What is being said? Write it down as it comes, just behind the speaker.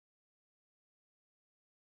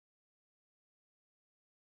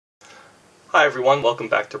Hi everyone, welcome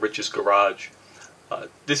back to Rich's Garage.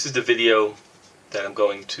 This is the video that I'm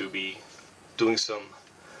going to be doing some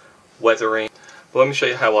weathering. But let me show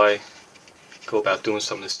you how I go about doing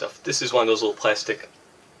some of this stuff. This is one of those little plastic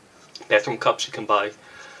bathroom cups you can buy,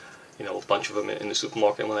 a bunch of them in the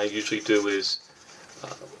supermarket. And what I usually do is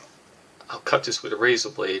I'll cut this with a razor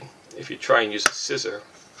blade. If you try and use a scissor,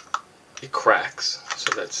 it cracks.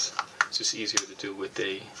 So it's just easier to do with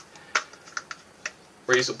a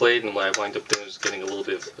razor blade, and what I wind up doing is getting a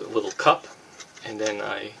little cup, and then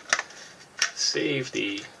I save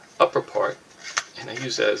the upper part and I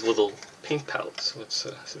use that as little paint palettes. So let's see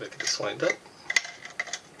if I can get this lined up.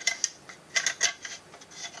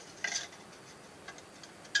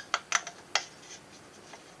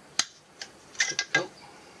 There we go.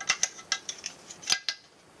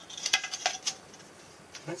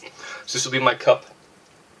 Right. So this will be my cup.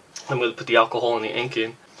 I'm going to put the alcohol and the ink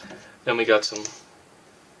in. Then we got some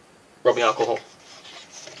rubbing alcohol.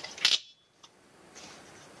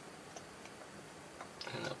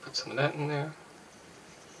 And I'll put some of that in there.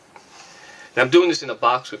 Now I'm doing this in a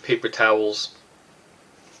box with paper towels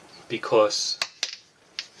because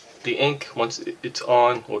the ink, once it's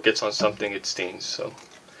on or gets on something, it stains. So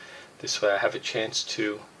this way I have a chance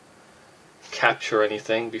to capture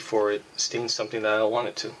anything before it stains something that I don't want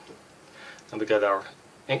it to. And we got our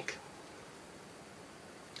ink.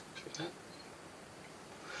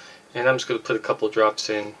 And I'm just going to put a couple of drops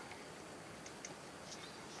in.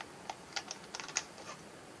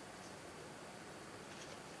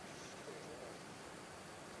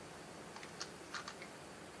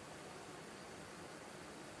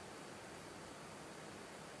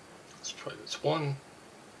 Let's try this one.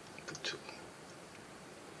 Put two.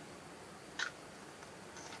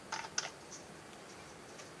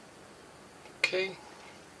 Okay.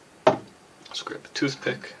 Let's grab a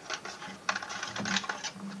toothpick.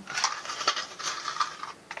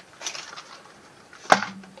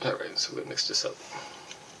 Alright, so we'll mix this up.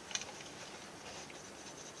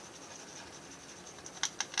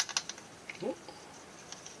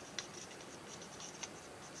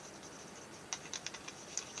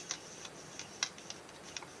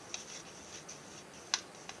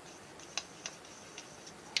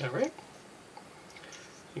 Alright.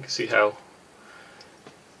 You can see how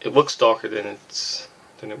it looks darker than it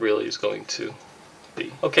really is going to be.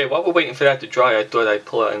 Okay, while we're waiting for that to dry, I thought I'd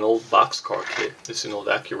pull out an old boxcar kit. This is an old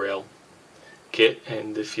AccuRail kit,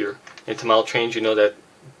 and if you're into model trains, you know that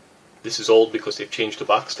this is old because they've changed the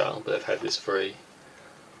box style, but I've had this for a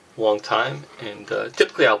long time, and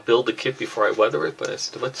typically I'll build the kit before I weather it, but I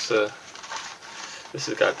said, this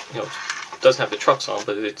has got, it doesn't have the trucks on,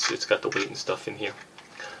 but it's got the weight and stuff in here.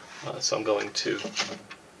 So I'm going to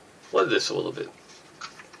weather this a little bit.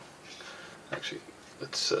 Actually,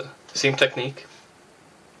 it's same technique.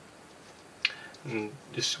 And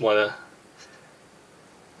just wanna,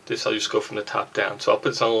 I'll just go from the top down. So I'll put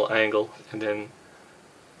this on a little angle, and then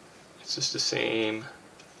it's just the same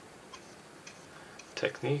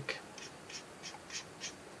technique.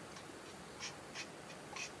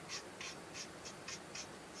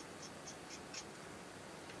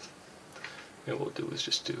 And what we'll do is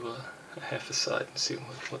just do a half a side and see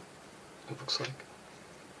what it looks like.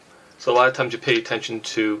 So a lot of times you pay attention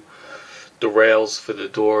to the rails for the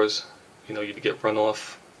doors. You get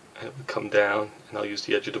runoff, and it would come down, and I'll use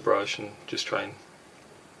the edge of the brush and just try and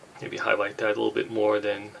maybe highlight that a little bit more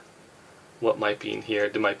than what might be in here.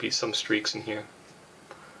 There might be some streaks in here.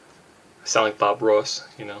 I sound like Bob Ross,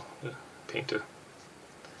 the painter.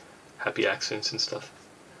 Happy accents and stuff.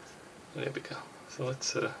 There we go. So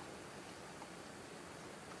let's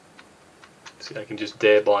see, I can just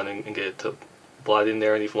dab on and get it to blot in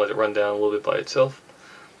there, and even let it run down a little bit by itself.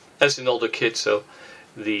 That's an older kit, so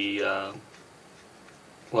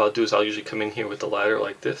what I'll do is I'll usually come in here with the ladder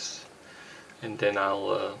like this, and then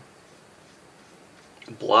I'll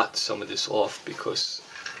blot some of this off because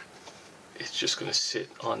it's just going to sit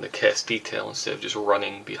on the cast detail instead of just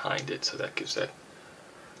running behind it, so that gives that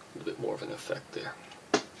a little bit more of an effect there.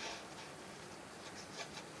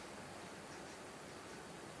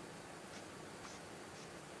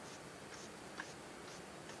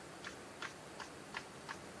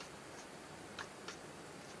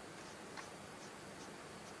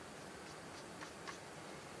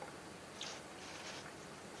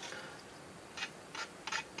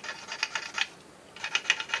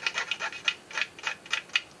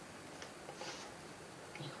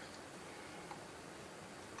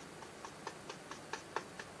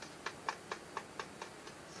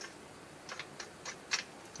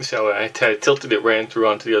 You see how I tilted it, ran through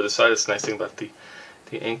onto the other side. That's the nice thing about the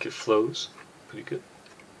ink, it flows pretty good.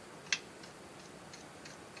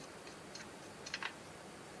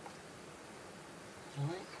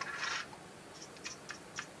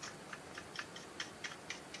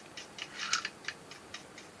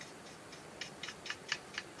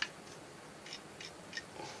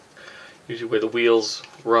 Usually where the wheels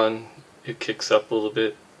run, it kicks up a little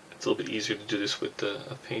bit. It's a little bit easier to do this with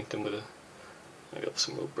a paint than with a... I got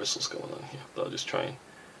some real bristles going on here, but I'll just try and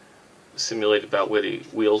simulate about where the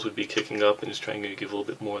wheels would be kicking up and just trying to give a little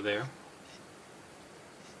bit more there.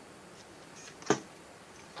 Let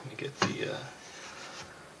me get the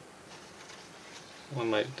one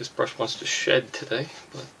this brush wants to shed today,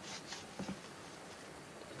 but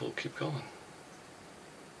we'll keep going.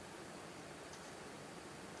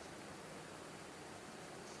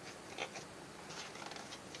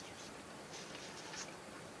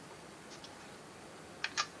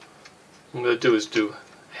 What I'm going to do is do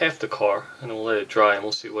half the car and we'll let it dry and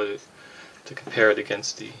we'll see what it, to compare it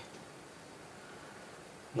against the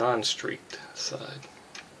non-streaked side.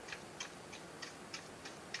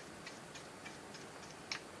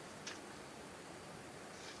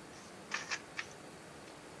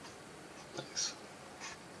 Nice.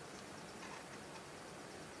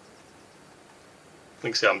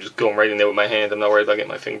 Like I say, I'm just going right in there with my hand. I'm not worried about getting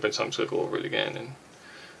my fingerprints, so I'm just going to go over it again and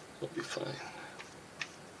it'll be fine.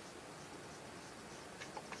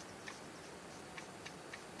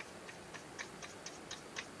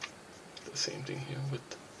 The same thing here with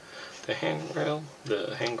the handrail,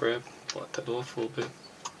 the hand grab. Blot that off a little bit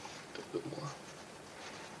more.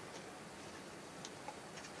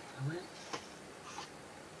 All right.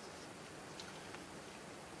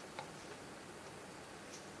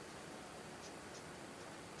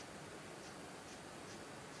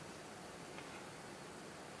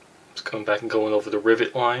 Just coming back and going over the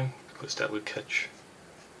rivet line because that would catch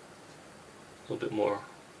a little bit more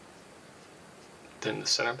than the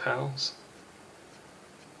center panels.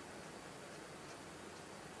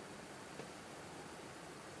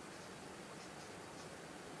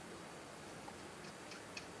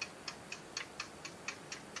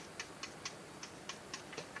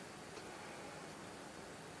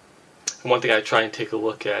 And one thing I try and take a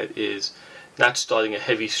look at is not starting a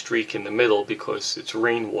heavy streak in the middle because it's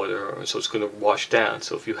rainwater, so it's going to wash down.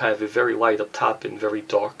 So if you have it very light up top and very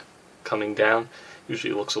dark coming down,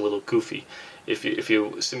 usually it looks a little goofy. If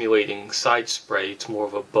you're simulating side spray, it's more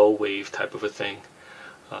of a bow wave type of a thing.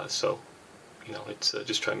 So, you know, it's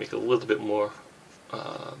just trying to make it a little bit more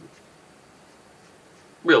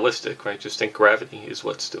realistic, right? Just think gravity is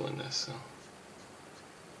what's doing this. So.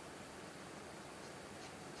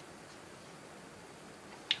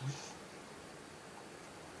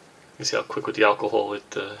 You see how quick with the alcohol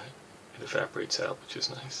it evaporates out, which is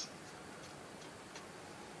nice.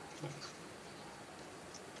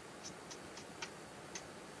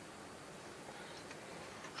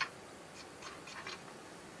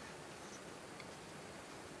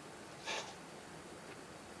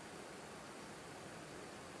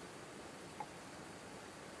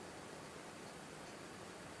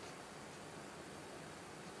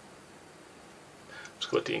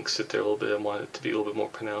 Just let the ink sit there a little bit. I want it to be a little bit more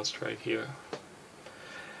pronounced right here.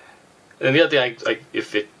 And the other thing,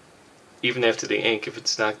 if it, even after the ink, if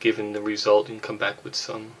it's not given the result, you can come back with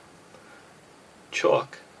some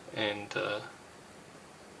chalk and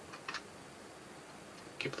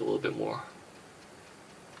give it a little bit more.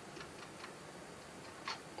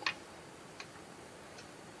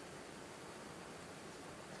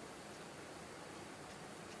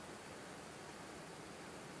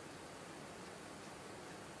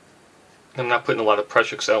 I'm not putting a lot of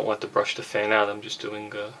pressure because I don't want the brush to fan out. I'm just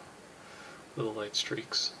doing little light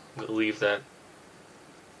streaks. I'm going to leave that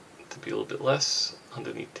to be a little bit less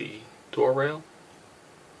underneath the door rail.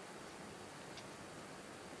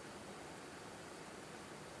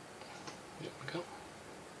 There we go.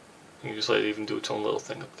 You can just let it even do its own little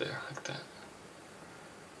thing up there, like that.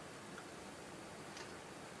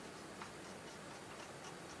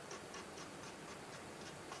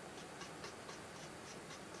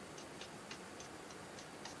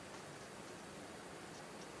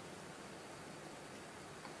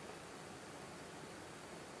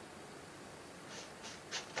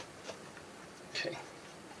 Okay.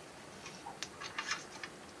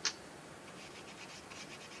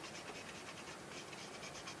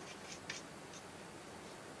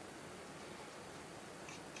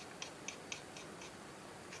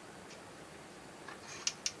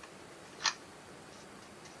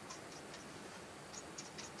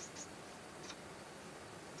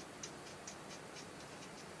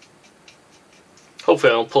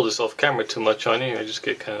 Hopefully I don't pull this off camera too much on you. I just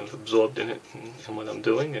get kind of absorbed in it and what I'm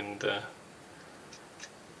doing, and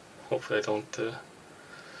hopefully I don't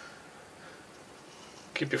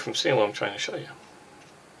keep you from seeing what I'm trying to show you.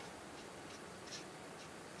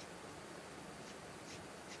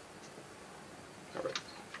 Alright,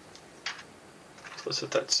 so let's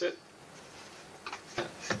let that sit.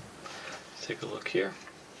 take a look here.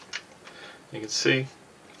 You can see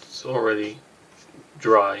it's already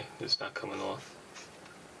dry. It's not coming off.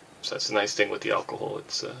 So that's a nice thing with the alcohol.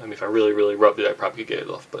 It's I mean, if I really rubbed it, I probably could get it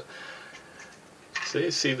off. But so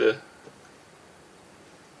you see the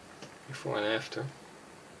before and after.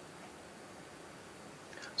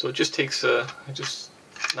 So it just takes it just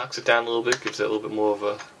knocks it down a little bit, gives it a little bit more of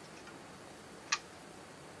a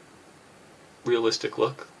realistic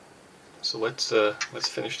look. So let's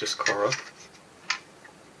finish this car up.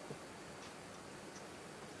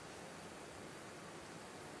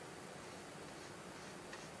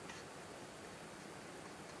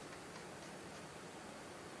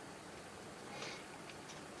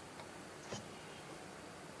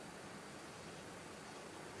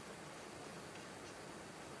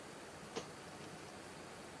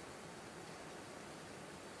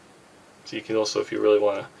 So you can also, if you really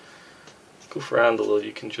want to goof around a little,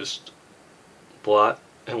 you can just blot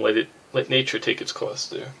and let nature take its course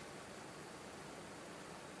there.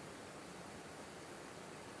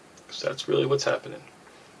 So that's really what's happening.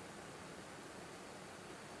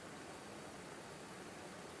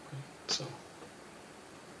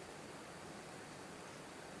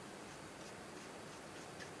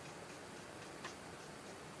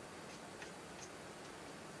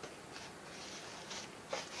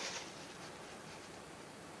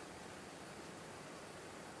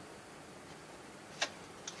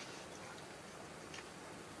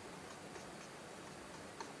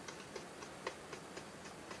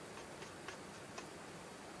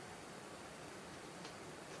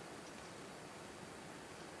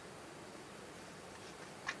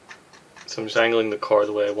 So I'm just angling the car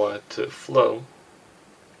the way I want it to flow.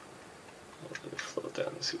 I'll let it flow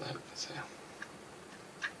down and see what happens there.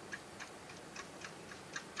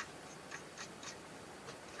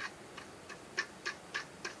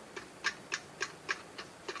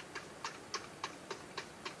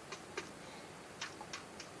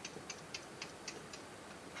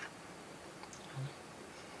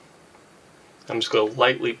 I'm just going to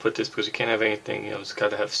lightly put this because you can't have anything, you know, it's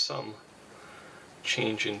got to have some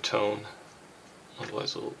change in tone.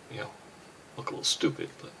 Otherwise it'll, you know, look a little stupid.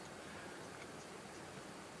 But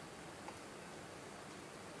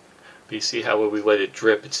you see how when we let it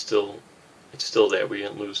drip, it's still there. We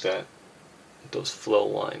didn't lose those flow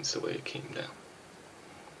lines the way it came down.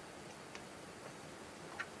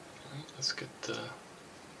 All right, let's get the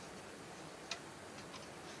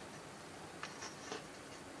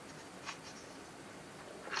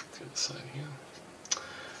side here.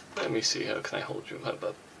 Let me see, how can I hold you?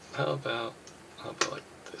 How about like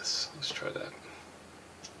this? Let's try that.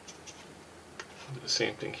 We'll do the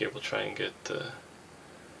same thing here. We'll try and get a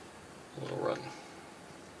little run.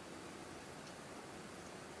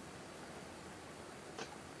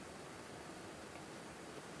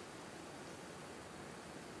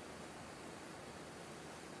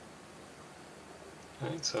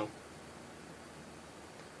 Alright, so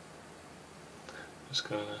just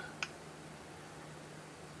gonna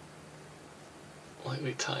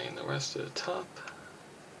lightly tie in the rest of the top.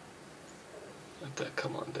 Let that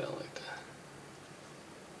come on down like that.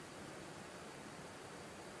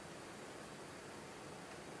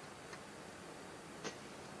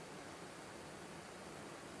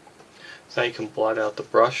 So now you can blot out the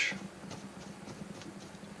brush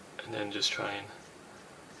and then just try and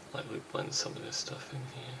lightly blend some of this stuff in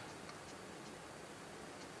here.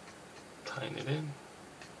 Tying it in.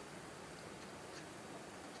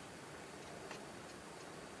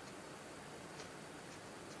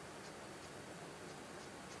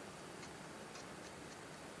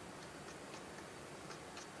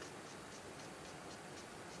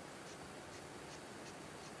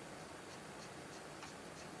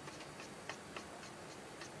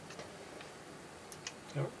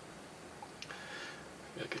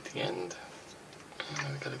 Look at the end.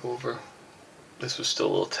 I gotta go over. This was still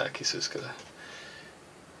a little tacky, so it's gotta.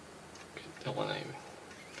 Don't want any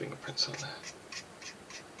fingerprints on that.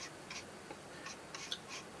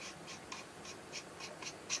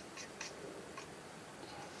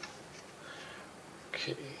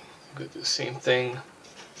 Okay, I'm gonna do the same thing.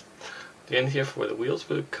 The end here for where the wheels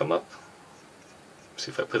would come up.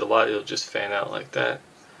 See, if I put a lot, it'll just fan out like that.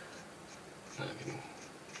 And I can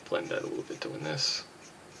blend that a little bit doing this.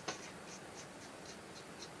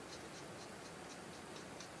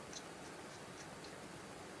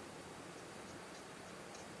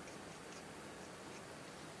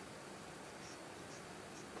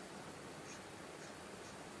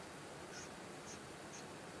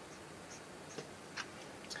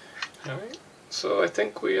 Alright, so I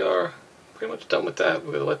think we are pretty much done with that.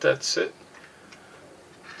 We're going to let that sit.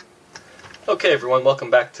 Okay everyone, welcome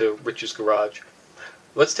back to Rich's Garage.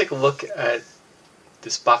 Let's take a look at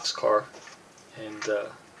this boxcar and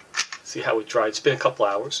see how it dried. It's been a couple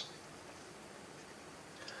hours.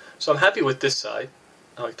 So I'm happy with this side.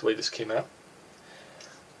 I like the way this came out.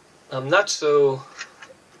 I'm not so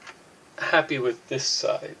happy with this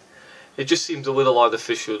side. It just seems a little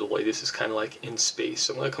artificial the way this is kind of like in space.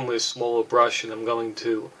 So I'm going to come with a smaller brush and I'm going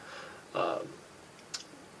to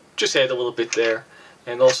just add a little bit there.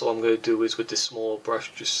 And also what I'm going to do is with this smaller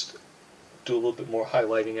brush just do a little bit more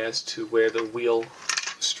highlighting as to where the wheel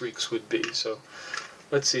streaks would be. So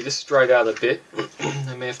let's see, this dried out a bit.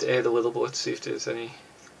 I may have to add a little, but let's see if there's any.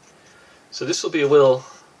 So this will be a little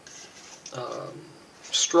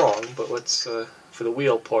strong, but let's, for the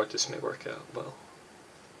wheel part, this may work out well.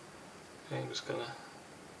 Okay, I'm just gonna,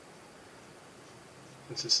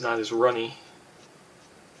 since it's not as runny,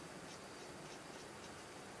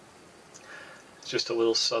 it's just a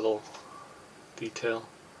little subtle detail.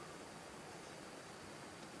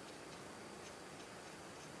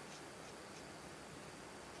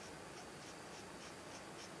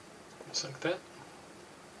 Just like that.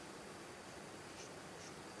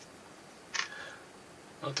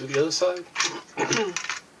 I'll do the other side.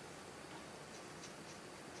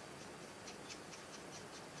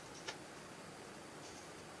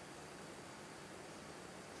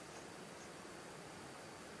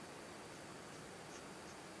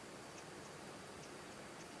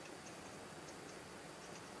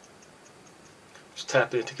 Just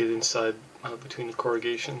tap it to get inside between the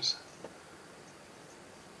corrugations.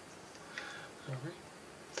 Alright.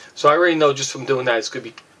 So I already know just from doing that it's going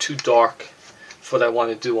to be too dark for what I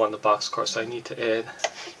want to do on the boxcar, so I need to add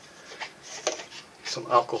some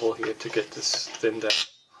alcohol here to get this thinned out.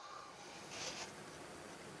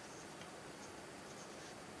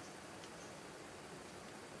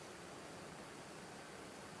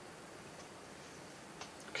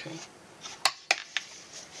 Okay.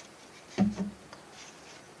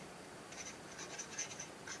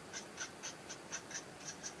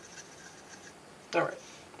 Alright,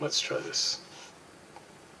 let's try this.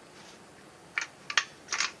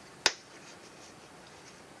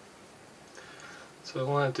 So what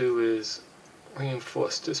I want to do is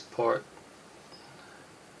reinforce this part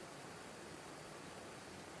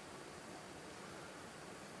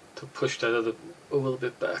to push that other a little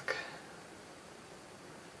bit back.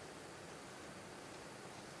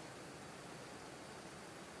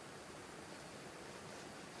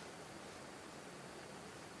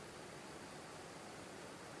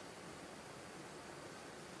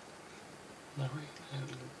 Alright, add a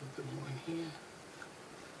little bit more in here.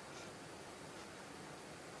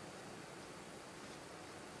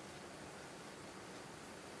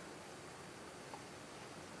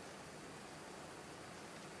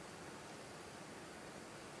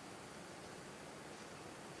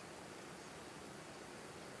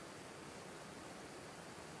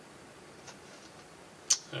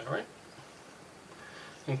 Alright,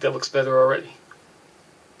 I think that looks better already.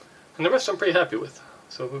 And the rest I'm pretty happy with.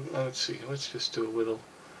 So let's see, let's just do a little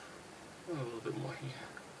bit more here.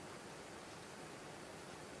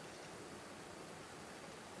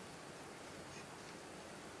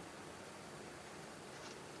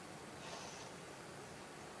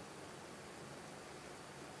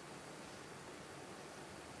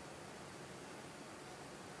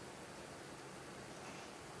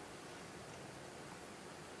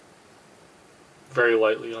 Very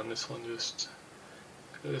lightly on this one, just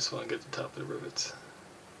this one, get the top of the rivets.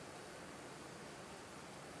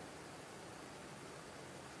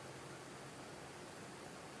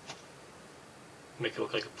 Make it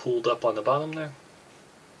look like it pulled up on the bottom there.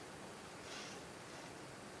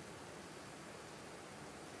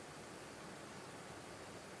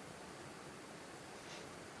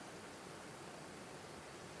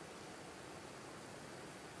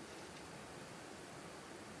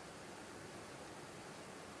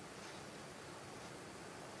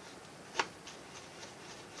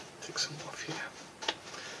 Take some off here.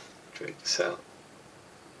 Drag this out.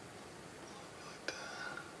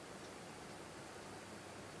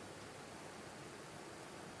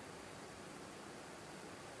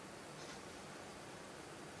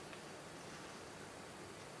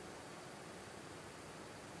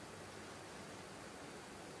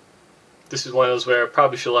 This is one of those where I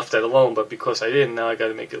probably should have left that alone, but because I didn't, now I got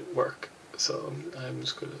to make it work. So I'm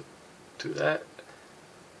just going to do that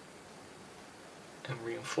and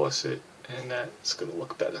reinforce it, and that's going to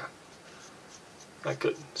look better. Not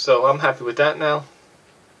good. So I'm happy with that now.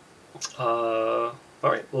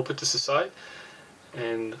 Alright, we'll put this aside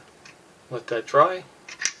and let that dry.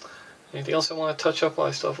 Anything else I want to touch up while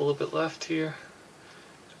I still have a little bit left here?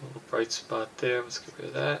 A little bright spot there, let's get rid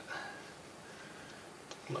of that.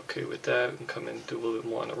 I'm okay with that. We can come in and do a little bit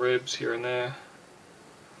more on the ribs here and there.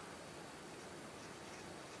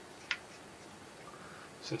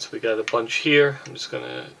 Since we got a bunch here, I'm just going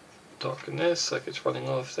to darken this like it's running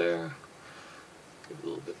off there. Give a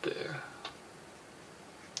little bit there.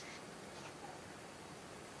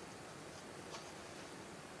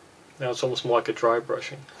 Now it's almost more like a dry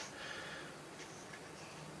brushing.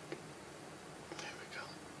 There we go.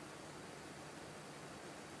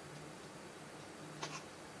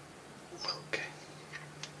 Okay.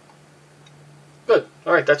 Good.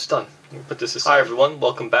 Alright, that's done. Let me put this aside. Hi everyone,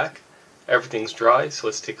 welcome back. Everything's dry, so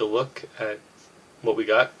let's take a look at what we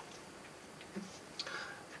got.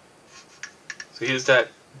 So here's that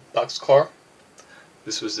boxcar.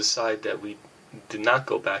 This was the side that we did not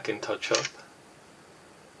go back and touch up.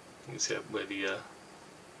 You can see where the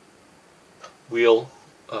wheel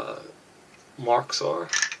marks are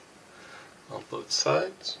on both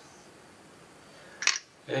sides.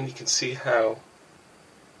 And you can see how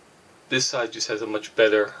this side just has a much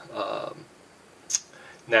better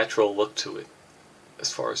natural look to it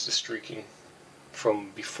as far as the streaking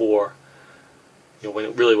from before. You know, when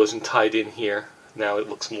it really wasn't tied in here. Now it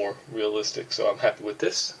looks more realistic, so I'm happy with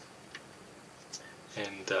this.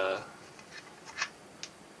 And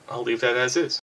I'll leave that as is.